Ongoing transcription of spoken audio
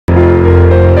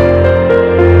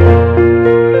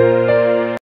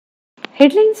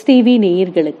Headlines TV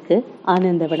நேயர்களுக்கு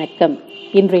ஆனந்த வணக்கம்.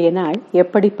 இன்றைய நாள்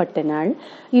எப்படிப்பட்ட நாள்?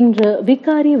 இன்று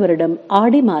விகாரி வருடம்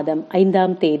ஆடி மாதம்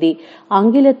 5ஆம் தேதி,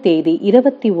 ஆங்கில தேதி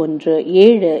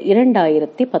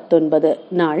 21/7/2019,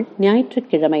 நாள்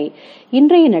ஞாயிற்றுக்கிழமை.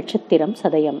 இன்றைய நட்சத்திரம்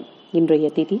சதயம்.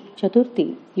 இன்றைய திதி சதுர்த்தி,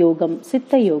 யோகம்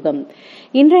சித்த யோகம்.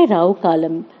 இன்றைய ராவு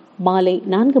காலம் மாலை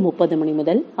 4:30 மணி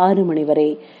முதல் 6 மணி வரை.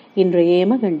 இன்றைய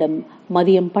யமகண்டம்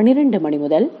மதியம் 12 மணி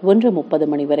முதல்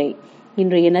 1:30 மணி வரை.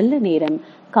 இன்றைய நல்ல நேரம்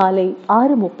காலை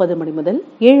 6:30 மணி முதல்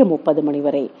 7:30 மணி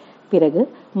வரை. பிறகு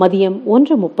மதியம்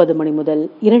 1:30 மணி முதல்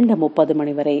 2:30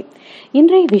 மணி வரை.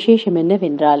 இன்றைய விசேஷம்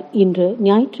என்னவென்றால், இன்று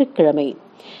ஞாயிற்றுக்கிழமை.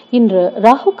 இன்று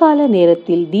ராகு கால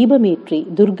நேரத்தில் தீபமேற்றி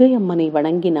துர்க்கை அம்மனை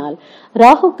வணங்கினால்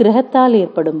ராகு கிரகத்தால்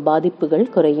ஏற்படும் பாதிப்புகள்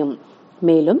குறையும்.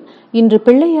 மேலும் இன்று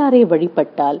பிள்ளையாரை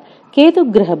வழிபட்டால் கேது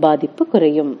கிரக பாதிப்பு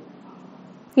குறையும்.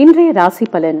 இன்றைய ராசி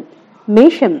பலன்.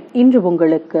 மேஷம், இன்று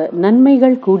உங்களுக்கு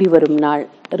நன்மைகள் கூடி வரும் நாள்.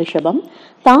 ரிஷபம்,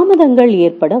 தாமதங்கள்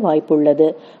ஏற்பட வாய்ப்புள்ளது.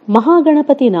 மகா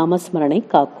கணபதி நாமஸ்மரணை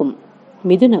காக்கும்.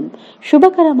 மிதுனம்,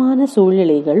 சுபகரமான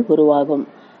சூழ்நிலைகள் உருவாகும்.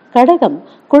 கடகம்,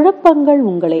 குழப்பங்கள்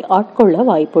உங்களை ஆட்கொள்ள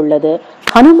வாய்ப்புள்ளது.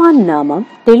 ஹனுமான் நாமம்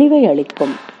தெளிவை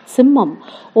அளிக்கும். சிம்மம்,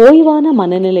 ஓய்வான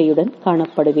மனநிலையுடன்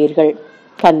காணப்படுவீர்கள்.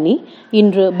 கன்னி,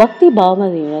 இன்று பக்தி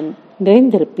பாவனையுடன்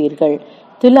நிறைந்திருப்பீர்கள்.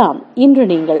 துலாம், இன்று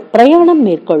நீங்கள் பிரயாணம்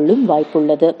மேற்கொள்ளும்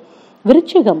வாய்ப்புள்ளது.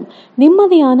 விருச்சிகம்,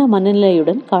 நிம்மதியான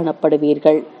மனநிலையுடன்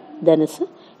காணப்படுவீர்கள். தனுசு,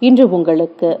 இன்று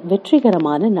உங்களுக்கு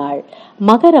வெற்றிகரமான நாள்.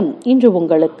 மகரம், இன்று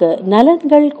உங்களுக்கு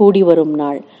நலன்கள் கூடி வரும்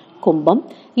நாள். கும்பம்,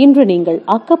 இன்று நீங்கள்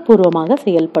ஆக்கப்பூர்வமாக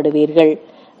செயல்படுவீர்கள்.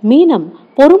 மீனம்,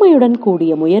 பொறுமையுடன்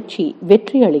கூடிய முயற்சி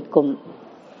வெற்றி அளிக்கும்.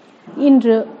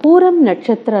 இன்று பூரம்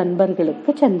நட்சத்திர அன்பர்களுக்கு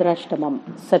சந்திராஷ்டமம்.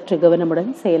 சற்று கவனமுடன்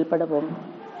செயல்படவும்.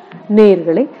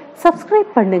 நேயர்களை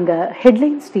சப்ஸ்கிரைப் பண்ணுங்க.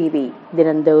 ஹெட்லைன்ஸ் டிவி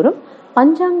தினந்தோறும்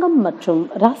பஞ்சாங்கம் மற்றும்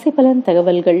ராசி பலன்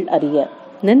தகவல்கள் அறிய.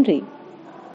 நன்றி.